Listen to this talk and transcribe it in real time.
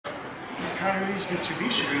kind of these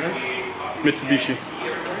Mitsubishi, right? Mitsubishi.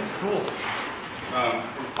 Very cool.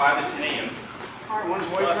 From 5 to 10 a.m. Alright, one's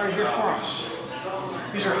waiting right here for us.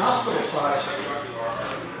 These are hospital size.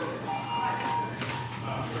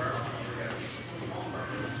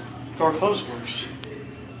 Door close works.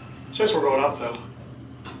 It says we're going up though.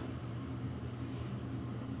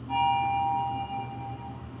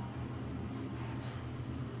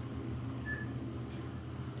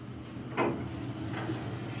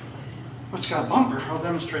 It's got a bumper. I'll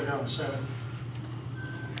demonstrate that on 7.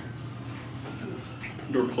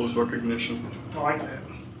 Door close recognition. I like that.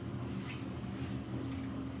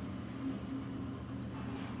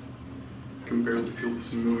 I can barely feel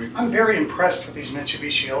this in moving. I'm very impressed with these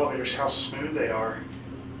Mitsubishi elevators, how smooth they are.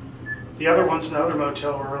 The other ones in the other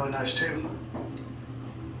motel were really nice too.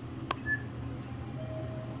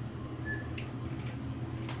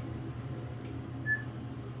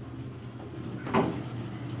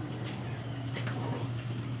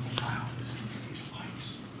 Wow, these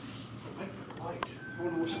lights. I like that light. I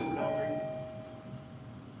want to listen to the bell ring.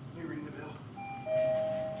 Let me ring the bell.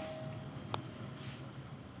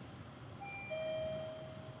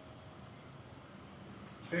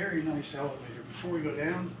 Very nice elevator. Before we go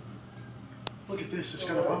down, look at this. It's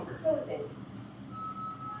got a bumper.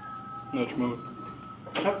 Nudge mode.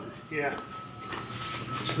 Oh, yeah.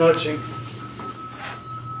 It's nudging.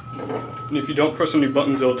 And if you don't press any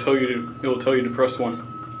buttons, it'll tell you to press one.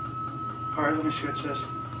 All right, let me see what it says.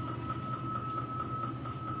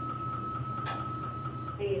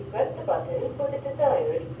 Please press the button for the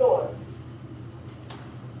desired door.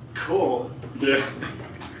 Cool. Yeah.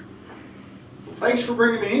 Thanks for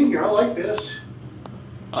bringing me in here. I like this.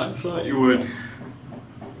 I thought you would.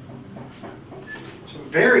 It's a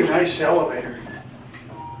very nice elevator.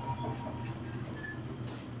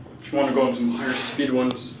 If you want to go on some higher speed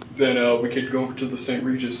ones, then we could go over to the St.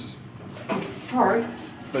 Regis. All right.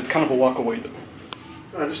 But it's kind of a walk away though.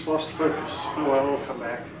 I just lost focus. Oh well, it'll come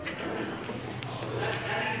back.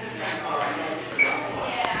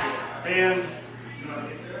 And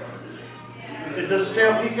does it stay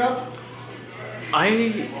on peak up?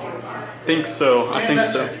 I think so. I think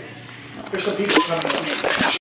so. There's some people coming.